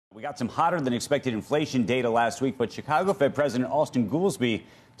We got some hotter than expected inflation data last week, but Chicago Fed President Austin Goolsbee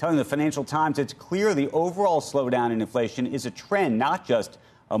telling the Financial Times it's clear the overall slowdown in inflation is a trend, not just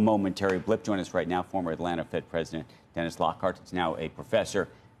a momentary blip. Join us right now, former Atlanta Fed President Dennis Lockhart. Is now a professor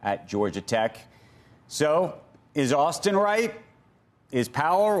at Georgia Tech. So is Austin right? Is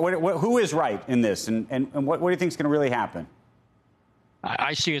Powell? Who is right in this? And what do you think is going to really happen?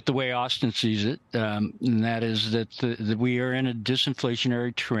 I see it the way Austin sees it, and that is that we are in a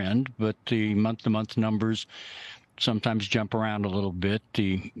disinflationary trend, but the month-to-month numbers sometimes jump around a little bit.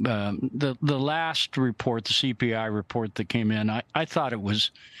 The last report, the CPI report that came in, I thought it was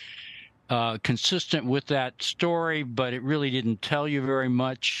consistent with that story, but it really didn't tell you very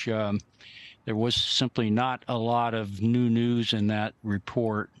much. There was simply not a lot of new news in that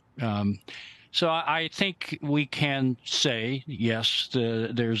report. So I think we can say, yes,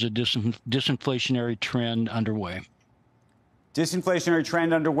 there's a disinflationary trend underway. Disinflationary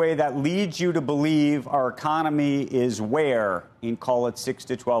trend underway that leads you to believe our economy is where in, call it, 6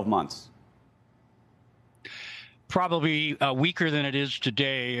 to 12 months? Probably weaker than it is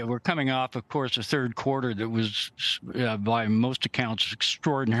today. We're coming off, of course, a third quarter that was, by most accounts,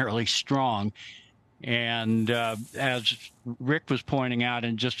 extraordinarily strong. And as Rick was pointing out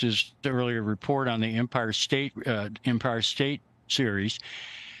in just his earlier report on the Empire State series,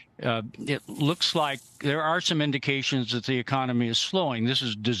 it looks like there are some indications that the economy is slowing. This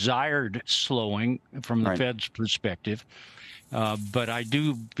is desired slowing from the Fed's perspective. But I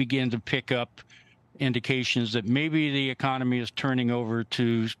do begin to pick up indications that maybe the economy is turning over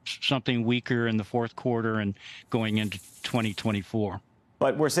to something weaker in the fourth quarter and going into 2024.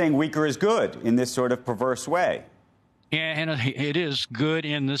 But we're saying weaker is good in this sort of perverse way. And it is good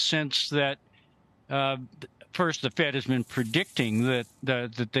in the sense that, first, the Fed has been predicting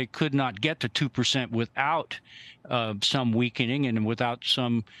that they could not get to 2% without some weakening and without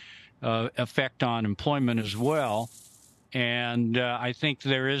some effect on employment as well. And I think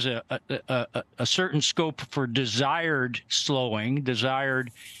there is a certain scope for desired slowing,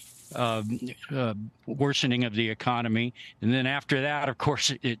 desired worsening of the economy. And then after that, of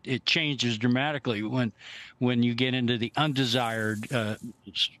course, it changes dramatically when you get into the undesired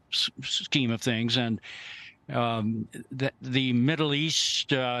scheme of things. And the Middle East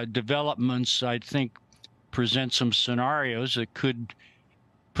developments, I think, present some scenarios that could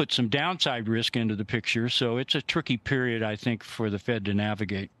put some downside risk into the picture. So it's a tricky period, I think, for the Fed to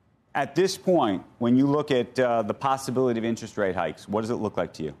navigate. At this point, when you look at the possibility of interest rate hikes, what does it look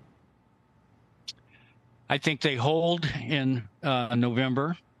like to you? I think they hold in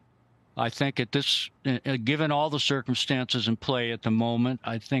November. I think at this, given all the circumstances in play at the moment,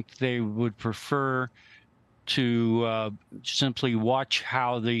 I think they would prefer to simply watch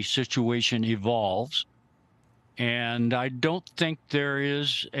how the situation evolves. And I don't think there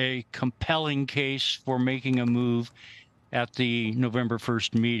is a compelling case for making a move at the November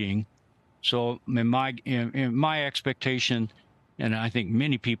 1st meeting. So in my expectation, and I think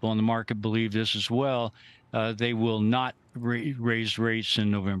many people in the market believe this as well, they will not raise rates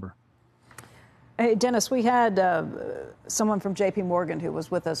in November. Hey, Dennis, we had someone from J.P. Morgan who was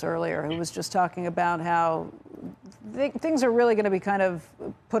with us earlier who was just talking about how things are really going to be kind of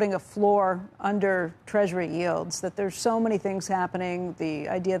putting a floor under Treasury yields, that there's so many things happening, the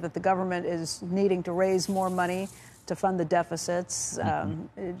idea that the government is needing to raise more money to fund the deficits,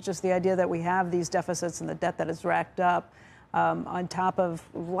 just the idea that we have these deficits and the debt that is racked up. On top of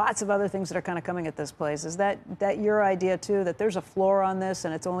lots of other things that are kind of coming at this place. Is that your idea, too, that there's a floor on this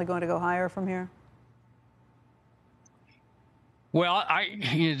and it's only going to go higher from here? Well,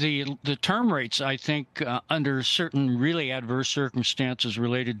 the term rates, I think, under certain really adverse circumstances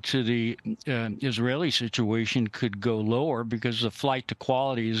related to the Israeli situation could go lower because the flight to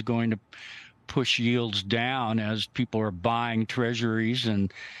quality is going to push yields down as people are buying treasuries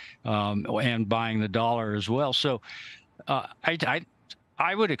and buying the dollar as well. So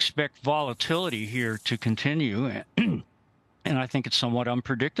I would expect volatility here to continue, and I think it's somewhat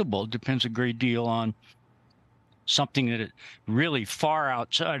unpredictable. It depends a great deal on something that is really far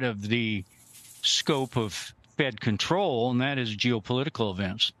outside of the scope of Fed control, and that is geopolitical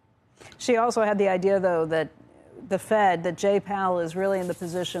events. She also had the idea, though, that the Fed, that Jay Powell is really in the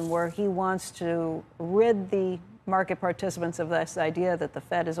position where he wants to rid the market participants of this idea that the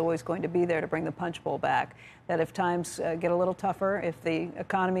Fed is always going to be there to bring the punch bowl back, that if times get a little tougher, if the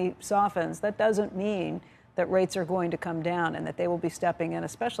economy softens, that doesn't mean that rates are going to come down and that they will be stepping in,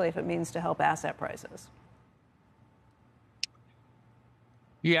 especially if it means to help asset prices.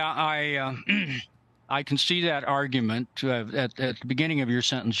 Yeah, I can see that argument. At the beginning of your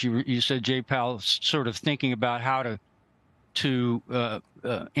sentence, you said Jay Powell sort of thinking about how to to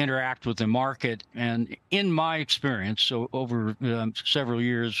interact with the market. And in my experience, so over several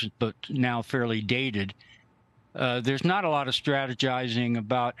years, but now fairly dated, there's not a lot of strategizing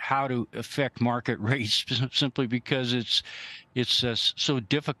about how to affect market rates simply because it's so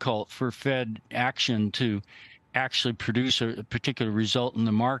difficult for Fed action to actually produce a particular result in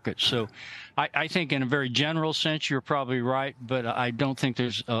the market. So I think in a very general sense, you're probably right, but I don't think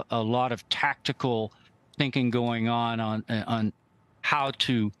there's a lot of tactical thinking going on how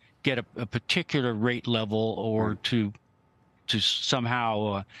to get a particular rate level or to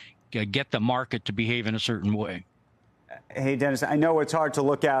somehow get the market to behave in a certain way. Hey, Dennis, I know it's hard to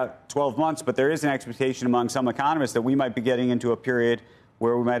look out 12 months, but there is an expectation among some economists that we might be getting into a period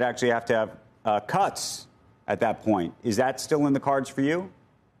where we might actually have to have cuts at that point. Is that still in the cards for you?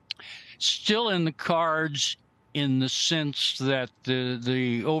 Still in the cards in the sense that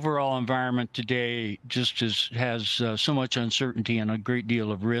the overall environment today just has so much uncertainty and a great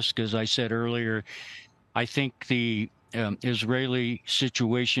deal of risk. As I said earlier, I think the Israeli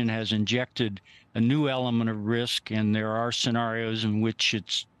situation has injected a new element of risk, and there are scenarios in which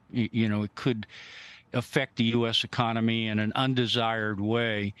it could affect the U.S. economy in an undesired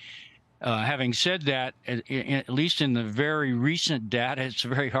way. Having said that, at least in the very recent data, it's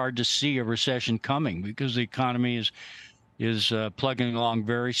very hard to see a recession coming because the economy is plugging along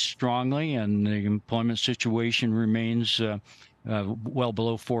very strongly, and the employment situation remains well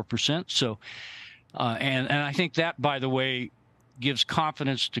below 4%. So, and I think that, by the way, gives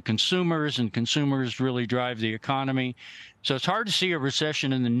confidence to consumers, and consumers really drive the economy. So it's hard to see a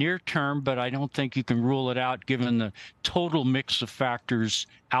recession in the near term, but I don't think you can rule it out given the total mix of factors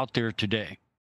out there today.